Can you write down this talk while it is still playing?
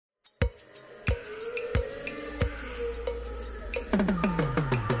Hey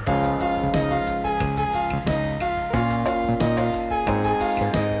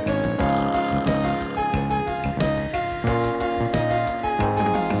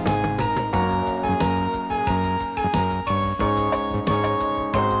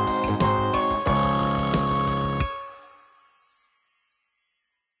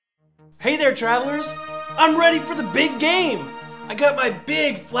there, travelers! I'm ready for the big game! I got my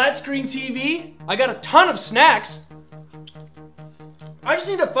big flat screen TV, I got a ton of snacks. I just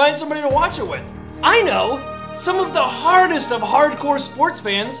need to find somebody to watch it with. I know! Some of the hardest of hardcore sports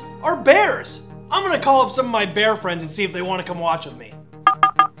fans are bears. I'm gonna call up some of my bear friends and see if they want to come watch with me.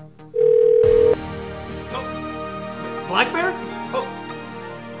 Oh, black bear? Oh,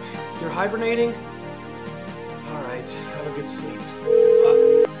 you're hibernating? Alright, have a good sleep.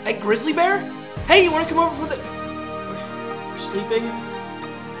 Hey, grizzly bear? Hey, you want to come over for the... You're sleeping?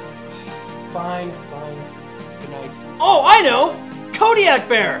 Fine, fine. Good night. Oh, I know! Kodiak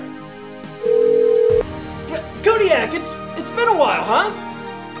bear! Yeah, Kodiak, it's been a while, huh?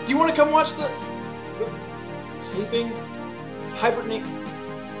 Do you want to come watch the... Sleeping? Hibernate?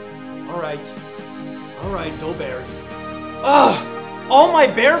 Alright. Alright, go bears. Ugh! All my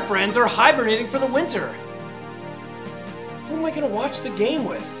bear friends are hibernating for the winter. Who am I gonna watch the game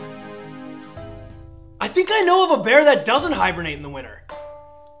with? I think I know of a bear that doesn't hibernate in the winter.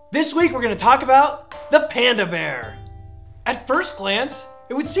 This week we're gonna talk about the panda bear. At first glance,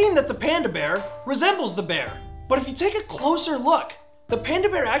 it would seem that the panda bear resembles the bear. But if you take a closer look, the panda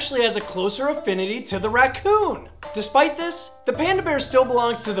bear actually has a closer affinity to the raccoon. Despite this, the panda bear still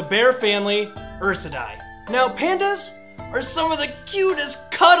belongs to the bear family Ursidae. Now, pandas are some of the cutest,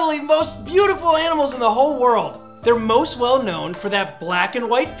 cuddly, most beautiful animals in the whole world. They're most well known for that black and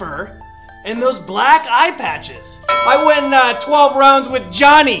white fur and those black eye patches. I went 12 rounds with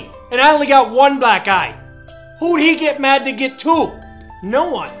Johnny and I only got one black eye. Who'd he get mad to get two? No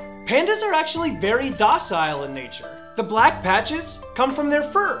one. Pandas are actually very docile in nature. The black patches come from their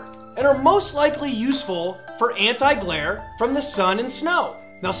fur and are most likely useful for anti-glare from the sun and snow.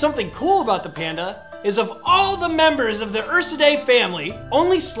 Now, something cool about the panda is of all the members of the Ursidae family,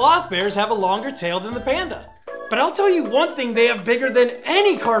 only sloth bears have a longer tail than the panda. But I'll tell you one thing they have bigger than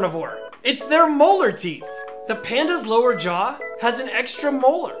any carnivore. It's their molar teeth. The panda's lower jaw has an extra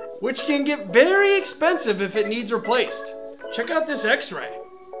molar, which can get very expensive if it needs replaced. Check out this x-ray.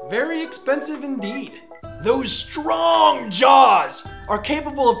 Very expensive indeed. Those strong jaws are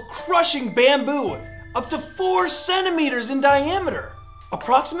capable of crushing bamboo up to 4 centimeters in diameter.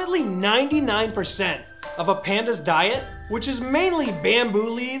 Approximately 99% of a panda's diet, which is mainly bamboo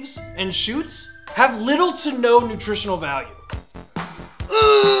leaves and shoots, have little to no nutritional value.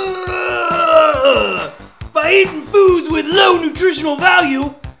 By eating foods with low nutritional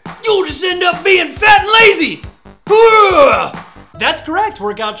value, you'll just end up being fat and lazy. That's correct,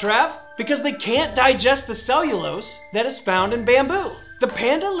 Workout Trav, because they can't digest the cellulose that is found in bamboo. The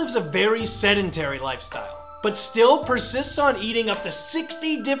panda lives a very sedentary lifestyle, but still persists on eating up to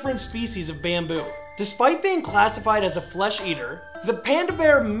 60 different species of bamboo. Despite being classified as a flesh eater, the panda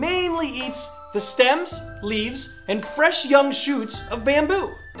bear mainly eats the stems, leaves, and fresh young shoots of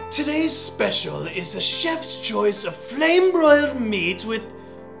bamboo. Today's special is the chef's choice of flame-broiled meat with...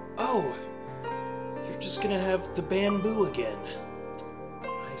 Oh, you're just gonna have the bamboo again.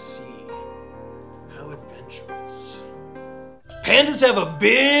 I see. How adventurous. Pandas have a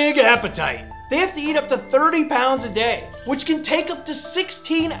big appetite. They have to eat up to 30 pounds a day, which can take up to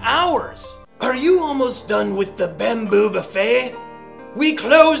 16 hours. Are you almost done with the bamboo buffet? We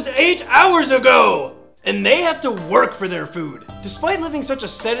closed 8 hours ago! And they have to work for their food. Despite living such a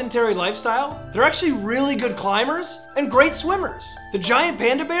sedentary lifestyle, they're actually really good climbers and great swimmers. The giant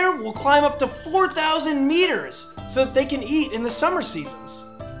panda bear will climb up to 4,000 meters so that they can eat in the summer seasons.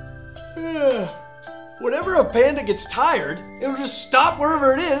 Whenever a panda gets tired, it'll just stop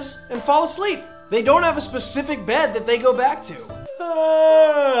wherever it is and fall asleep. They don't have a specific bed that they go back to.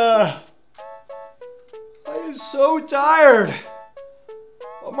 I'm so tired.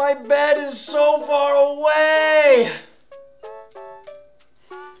 But my bed is so far away.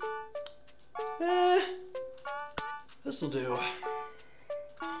 This'll do.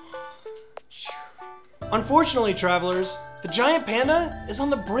 Unfortunately, travelers, the giant panda is on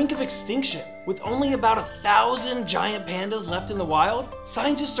the brink of extinction. With only about 1,000 giant pandas left in the wild,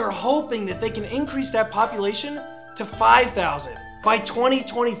 scientists are hoping that they can increase that population to 5,000 by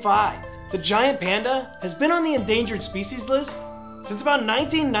 2025. The giant panda has been on the endangered species list since about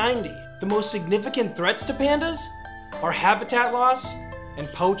 1990. The most significant threats to pandas are habitat loss and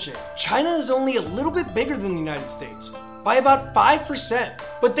poaching. China is only a little bit bigger than the United States, by about 5%,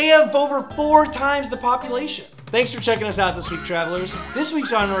 but they have over 4 times the population. Thanks for checking us out this week, travelers. This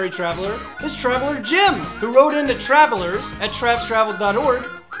week's honorary traveler is Traveler Jim, who wrote into travelers@travstravels.org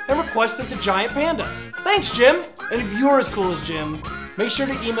and requested the giant panda. Thanks, Jim! And if you're as cool as Jim, make sure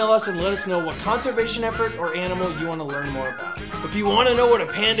to email us and let us know what conservation effort or animal you want to learn more about. If you want to know what a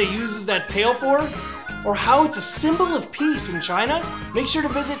panda uses that tail for, or how it's a symbol of peace in China, make sure to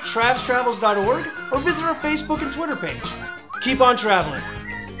visit travstravels.org or visit our Facebook and Twitter page. Keep on traveling.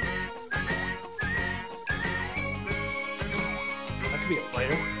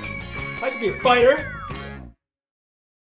 I could be a fighter.